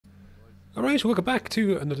Alright, welcome back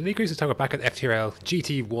to another league race. This time we're back at FTRL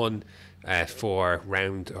GT1 for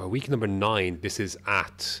round week number 9. This is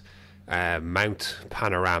at Mount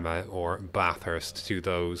Panorama or Bathurst to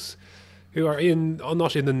those who are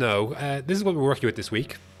not in the know. This is what we're working with this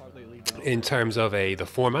week in terms of the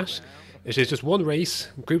format. It is just one race,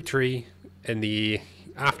 Group 3 in the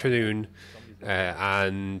afternoon or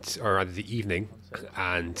rather the evening,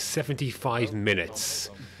 and 75 minutes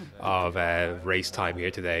of race time here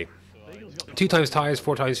today. 2 times tyres,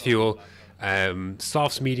 4 times fuel.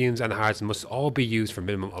 Softs, mediums and hards must all be used for a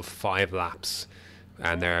minimum of 5 laps.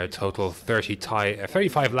 And there are a total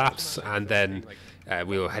 35 laps, and then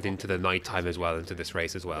we'll head into the night time as well, into this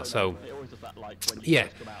race as well. So, yeah,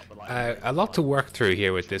 a lot to work through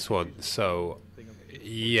here with this one. So,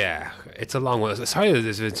 yeah, it's a long one. Sorry that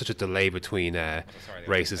there's been such a delay between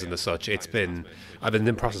races and the such. I've been in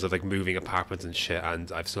the process of like moving apartments and shit,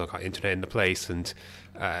 and I've still got internet in the place, and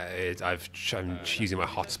I'm using my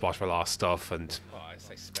hotspot for a lot of stuff, and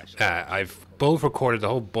I've both recorded a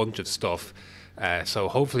whole bunch of stuff. So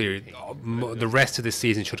hopefully the rest of the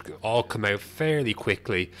season should all come out fairly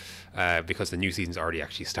quickly because the new season's already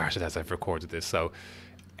actually started as I've recorded this. So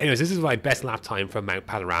anyways, this is my best lap time from Mount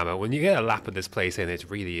Panorama. When you get a lap of this place in, it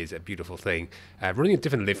really is a beautiful thing. Running a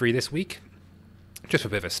different livery this week, just for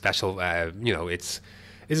a bit of a special,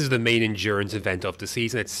 this is the main endurance event of the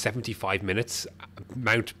season. It's 75 minutes.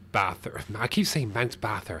 Mount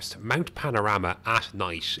Panorama at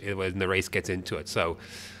night when the race gets into it. So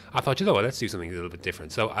I thought, let's do something a little bit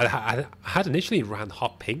different. So I had initially ran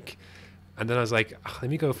hot pink, and then I was like, let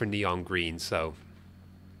me go for neon green. So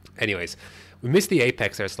anyways, we missed the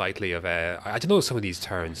apex there slightly of I don't know some of these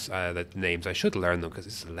turns, the names. I should learn them because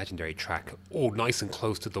this is a legendary track. Oh, nice and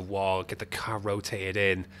close to the wall. Get the car rotated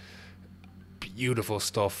in. Beautiful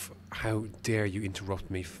stuff. How dare you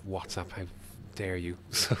interrupt me, WhatsApp? How dare you?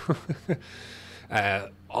 So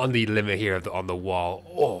on the limit here on the wall.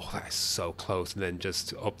 Oh, that is so close. And then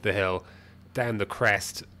just up the hill, down the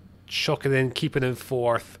crest, chuck it in, keep it in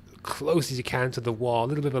fourth, close as you can to the wall. A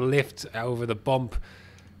little bit of a lift over the bump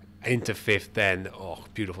into fifth. Then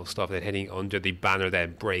beautiful stuff. Then heading under the banner,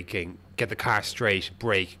 then braking, get the car straight,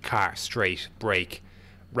 brake, car straight, brake,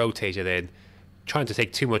 rotate it in. Trying to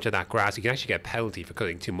take too much of that grass, you can actually get a penalty for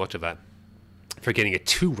cutting too much of it, for getting it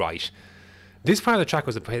too right. This part of the track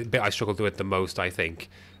was the bit I struggled with the most, I think.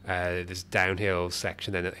 This downhill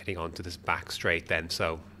section, then heading onto this back straight then.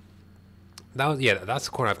 So that's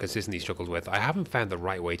the corner I've consistently struggled with. I haven't found the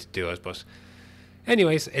right way to do it, but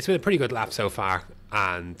anyways, it's been a pretty good lap so far,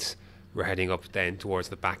 and we're heading up then towards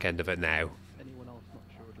the back end of it now.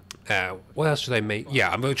 What else should I make? Yeah,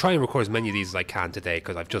 I'm going to try and record as many of these as I can today,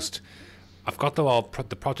 because I've got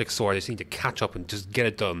the project sorted. I just need to catch up and just get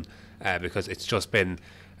it done, because it's just been,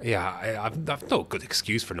 I've no good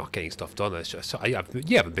excuse for not getting stuff done. It's just, I've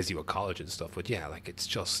been busy with college and stuff, but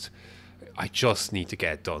I just need to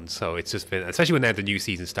get it done. So it's just been, especially when now the new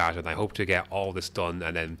season started, I hope to get all this done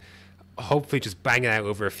and then hopefully just bang it out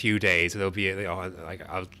over a few days. It'll be,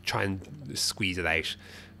 I'll try and squeeze it out,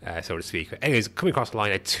 so to speak. But anyways, coming across the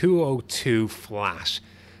line at 2:02 flash,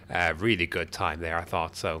 really good time there, I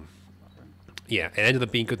thought. So yeah, it ended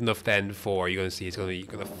up being good enough then for, you're going to see it's going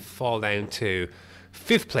to fall down to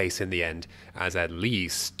 5th place in the end, as Lee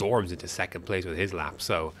storms into 2nd place with his lap.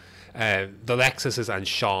 So the Lexuses and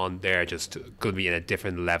Sean, they're just going to be in a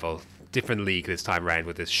different level, different league this time around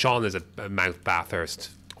with this. Sean is a Mount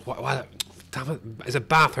Bathurst, damn it, is a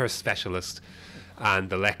Bathurst specialist, and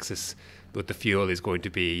the Lexus with the fuel is going to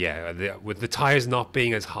be, with the tyres not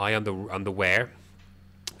being as high on the wear.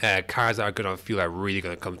 Cars that are good on fuel are really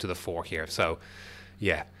going to come to the fore here. So,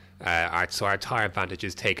 yeah, our tyre advantage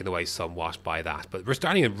is taken away somewhat by that. But we're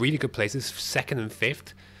starting in really good places, 2nd and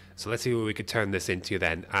 5th. So let's see what we could turn this into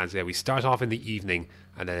then. As we start off in the evening,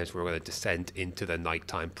 and then we're going to descend into the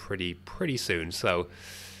nighttime pretty soon. So,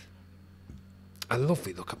 a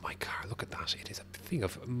lovely look at my car. Look at that. It is a thing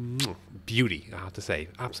of beauty, I have to say.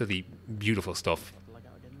 Absolutely beautiful stuff.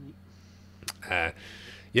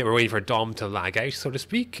 Yeah, we're waiting for Dom to lag out, so to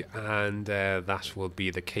speak, and that will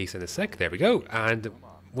be the case in a sec. There we go. And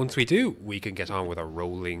once we do, we can get on with a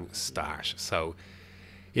rolling start. So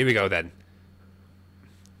here we go then.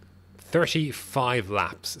 35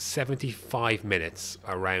 laps, 75 minutes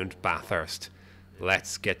around Bathurst.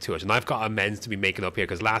 Let's get to it. And I've got amends to be making up here,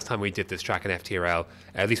 because last time we did this track in FTRL,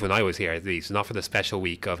 at least when I was here, at least, not for the special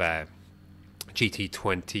week of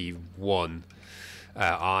GT21,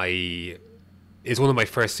 it's one of my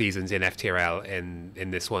first seasons in FTRL in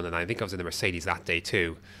this one, and I think I was in the Mercedes that day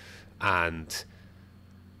too, and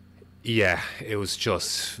yeah, it was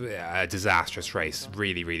just a disastrous race,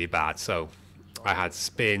 really bad. So I had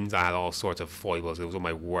spins, I had all sorts of foibles. It was one of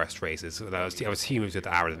my worst races. So I was teaming with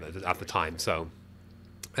Aaron at the time. So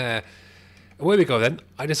away we go then.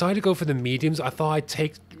 I decided to go for the mediums. I thought I'd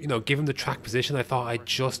take, give him the track position. I thought I'd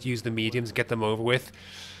just use the mediums, get them over with.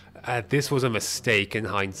 This was a mistake in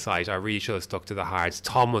hindsight. I really should have stuck to the hards.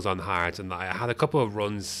 Tom was on hards, and I had a couple of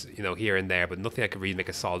runs, here and there, but nothing I could really make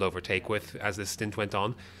a solid overtake with as the stint went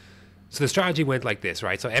on. So the strategy went like this,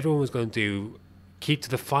 right? So everyone was going to keep to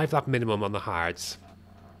the 5-lap minimum on the hards,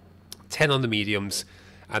 10 on the mediums,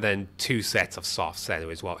 and then 2 sets of softs. Then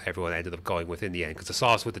is what everyone ended up going with in the end, because the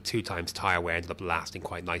softs with the 2 times tire wear ended up lasting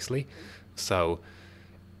quite nicely. So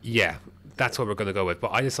yeah, that's what we're going to go with.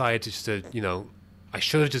 But I decided just to, I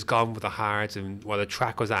should have just gone with the hards, and while the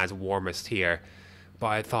track was at its warmest here, but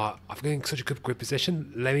I thought, I'm getting such a good grip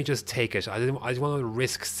position, let me just take it. I didn't want to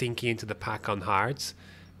risk sinking into the pack on hards.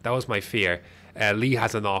 That was my fear. Lee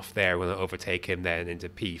has an off there. We're going to overtake him then into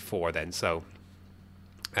P4 then. So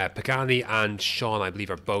Pagani and Sean, I believe,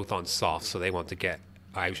 are both on soft, so they want to get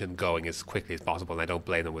out and going as quickly as possible, and I don't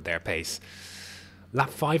blame them with their pace. Lap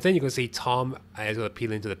 5 then, you're going to see Tom is going to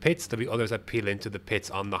peel into the pits. There'll be others that peel into the pits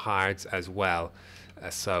on the hards as well.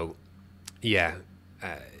 So yeah,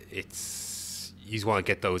 you just want to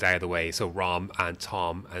get those out of the way. So Rom and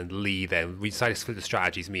Tom and Lee, then we decided to split the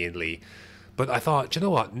strategies, me and Lee. But I thought, you know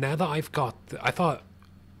what, now that I've got, I thought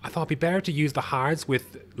it'd be better to use the hards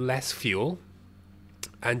with less fuel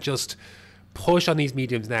and just push on these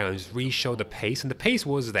mediums now and just re-show the pace. And the pace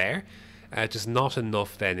was there, just not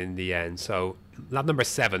enough then in the end. So lap number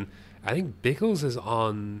 7, I think Biggles is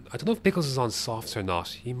on, I don't know if Biggles is on softs or not.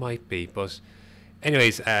 He might be, but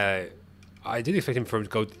anyways, I did expect him to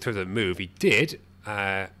go through the move. He did.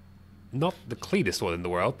 Not the cleanest one in the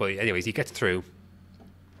world, but anyways, he gets through.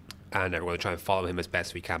 And we're going to try and follow him as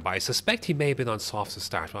best we can. But I suspect he may have been on softs to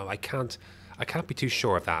start. Well, I can't be too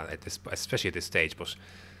sure of that at this, especially at this stage. But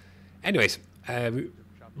anyways, we're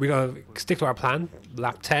going to stick to our plan.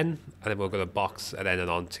 Lap 10, and then we're going to box and then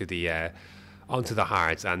onto the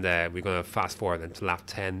hards. And we're going to fast forward into lap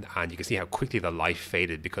 10, and you can see how quickly the light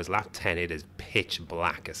faded, because lap 10 it is pitch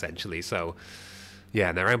black essentially. So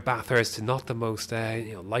yeah, and around Bathurst, not the most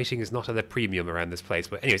lighting is not at a premium around this place.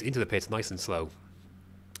 But anyways, into the pits, nice and slow.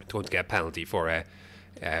 Don't get a penalty for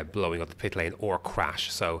blowing up the pit lane or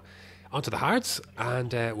crash. So onto the hards,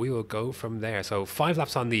 and we will go from there. So 5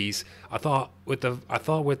 laps on these. I thought with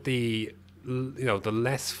the the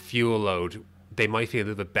less fuel load, they might feel a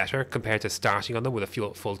little bit better compared to starting on them with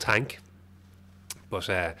a full tank. But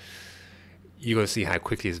you're going to see how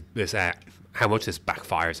quickly how much this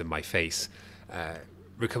backfires in my face.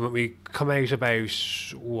 We come out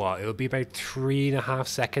about what? It'll be about 3.5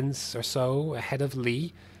 seconds or so ahead of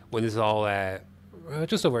Lee when this is all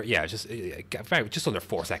just over. Yeah, just under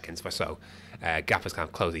 4 seconds or so. Gap is kind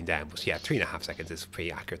of closing down, but yeah, 3.5 seconds is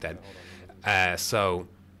pretty accurate then. So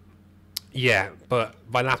yeah, but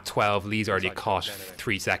by lap 12, Lee's already caught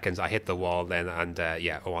 3 seconds. I hit the wall then, and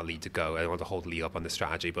yeah, I want Lee to go. I want to hold Lee up on the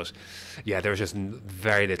strategy, but yeah, there was just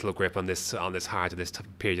very little grip on this hard at this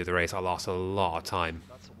period of the race. I lost a lot of time.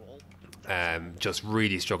 Just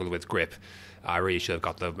really struggled with grip. I really should have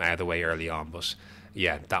got them out of the way early on, but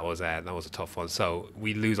yeah, that was a tough one. So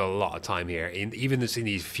we lose a lot of time here. Even in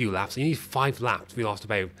these few laps, in these 5 laps, we lost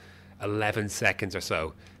about 11 seconds or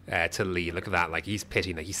so to Lee. Look at that, like he's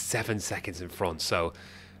pitting, like he's 7 seconds in front. So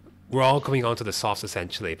we're all coming onto the softs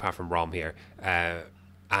essentially, apart from Rom here,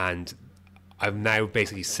 and I'm now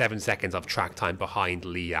basically 7 seconds of track time behind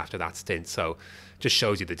Lee after that stint. So just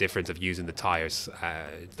shows you the difference of using the tires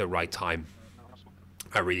the right time.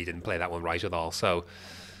 I really didn't play that one right at all. So,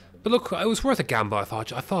 but look, it was worth a gamble. I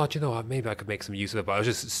thought, maybe I could make some use of it. But I was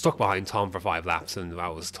just stuck behind Tom for 5 laps, and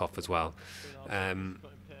that was tough as well.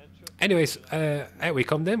 Anyways, out we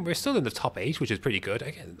come then. We're still in the top 8, which is pretty good.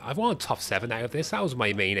 Again, I wanted top 7 out of this. That was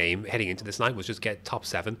my main aim heading into this night, was just get top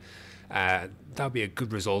 7. That would be a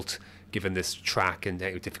good result given this track and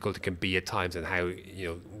how difficult it can be at times, and how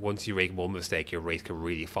once you make one mistake, your race can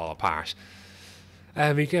really fall apart.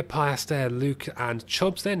 We get past Luke and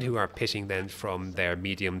Chubbs then, who are pitting then from their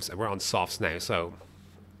mediums, and we're on softs now. So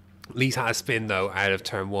Lee's had a spin though out of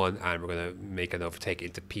turn 1, and we're going to make an overtake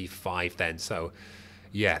into P5 then. So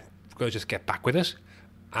yeah, we're going to just get back with it.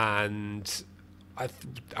 And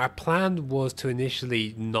our plan was to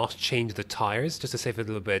initially not change the tires, just to save a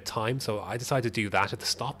little bit of time. So I decided to do that at the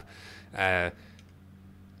stop. I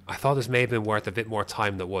thought this may have been worth a bit more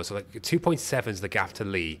time than it was. So like 2.7 is the gap to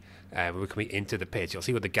Lee. When we're coming into the pits, you'll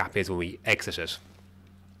see what the gap is when we exit it.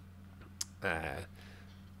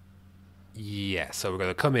 Yeah, so we're going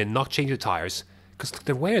to come in, not change the tires, because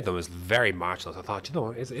the wear of them is very marginal. So I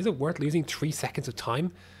thought, is it worth losing 3 seconds of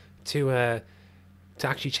time to to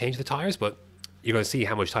actually change the tires, but you're going to see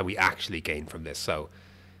how much time we actually gain from this. So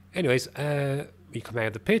anyways, we come out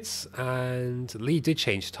of the pits, and Lee did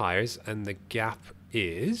change tires, and the gap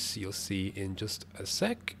is, you'll see in just a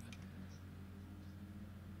sec.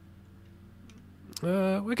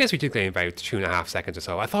 I guess we did gain about 2.5 seconds or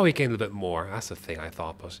so. I thought we gained a little bit more. That's the thing I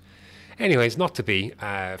thought, but anyways, not to be.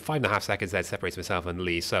 5.5 seconds that separates myself and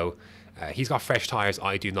Lee. So he's got fresh tires,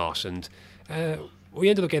 I do not, and we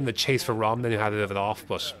ended up getting the chase for Rom, then who had a little bit off,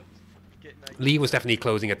 but Lee was definitely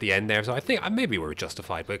closing at the end there, so I think maybe we were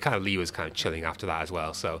justified, but kind of Lee was kind of chilling after that as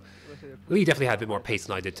well. So Lee definitely had a bit more pace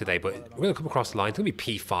than I did today, but we're going to come across the line. It's going to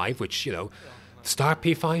be P5, which, you know, start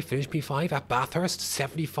P5, finish P5 at Bathurst,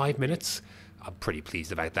 75 minutes. I'm pretty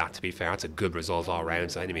pleased about that, to be fair. That's a good result all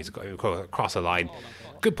round. So anyways, across the line.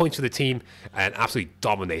 Good points for the team, and absolutely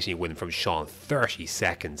dominating win from Sean, 30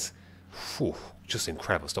 seconds. Whew, just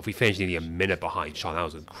incredible stuff. We finished nearly a minute behind Sean. That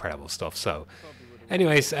was incredible stuff. So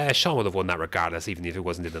anyways, Sean would have won that regardless, even if it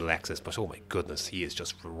wasn't in the Lexus. But oh my goodness, he is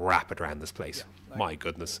just rapid around this place. My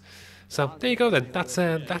goodness. So there you go then. That's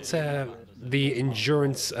the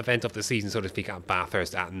endurance event of the season, so to speak, at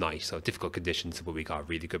Bathurst at night. So difficult conditions, but we got a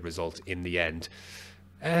really good result in the end.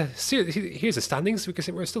 So here's the standings. We can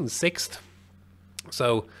see we're still in 6th.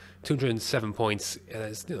 So 207 points.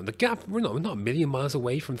 You know, the gap, we're not a million miles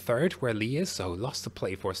away from 3rd, where Lee is. So lots to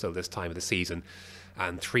play for still this time of the season,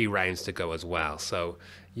 and 3 rounds to go as well. So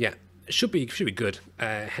yeah, it should be good.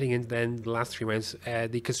 Heading in then the last 3 rounds.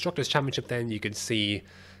 The Constructors' Championship, then you can see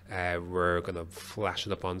we're gonna flash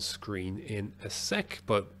it up on screen in a sec,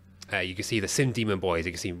 but you can see the Sim Demon boys.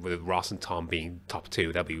 You can see with Ross and Tom being top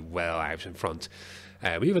 2, they'll be well out in front.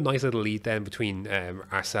 We have a nice little lead then between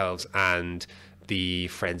ourselves and the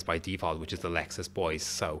Friends by Default, which is the Lexus boys.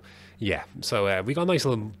 So yeah, so we got a nice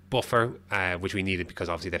little buffer, which we needed, because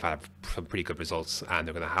obviously they've had some pretty good results, and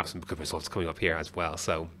they're going to have some good results coming up here as well.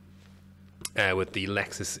 So with the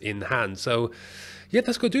Lexus in hand. So yeah,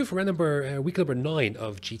 that's going to do it for week number 9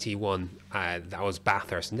 of GT1. That was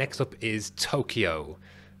Bathurst. Next up is Tokyo.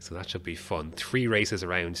 So that should be fun. 3 races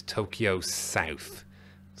around Tokyo South.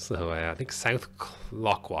 So I think south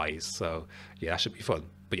clockwise. So yeah, that should be fun.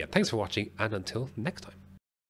 But yeah, thanks for watching, and until next time.